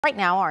Right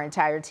now, our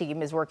entire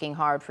team is working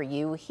hard for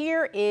you.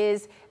 Here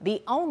is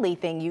the only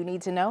thing you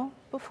need to know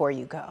before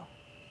you go.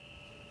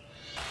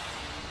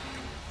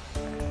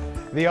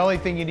 The only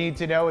thing you need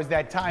to know is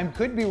that time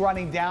could be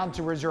running down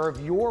to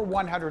reserve your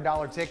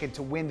 $100 ticket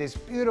to win this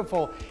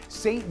beautiful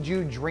St.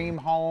 Jude Dream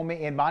Home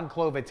in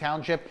Monclova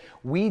Township.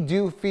 We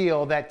do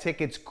feel that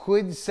tickets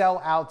could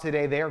sell out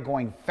today. They are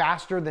going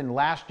faster than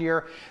last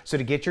year. So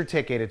to get your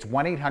ticket, it's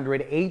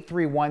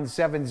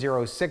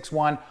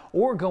 1-800-831-7061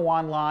 or go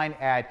online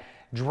at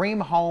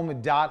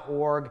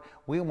dreamhome.org.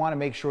 We want to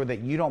make sure that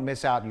you don't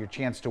miss out on your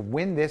chance to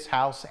win this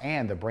house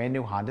and the brand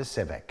new Honda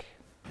Civic.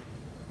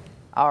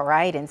 All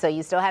right, and so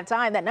you still have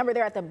time. That number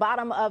there at the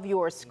bottom of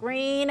your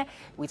screen.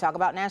 We talk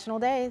about national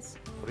days.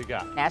 What do you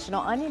got?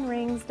 National Onion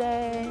Rings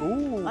Day.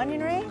 Ooh.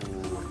 Onion rings?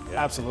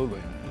 Yeah.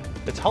 Absolutely.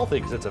 It's healthy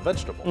because it's a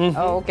vegetable.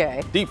 Oh,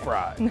 okay. Deep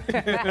fried.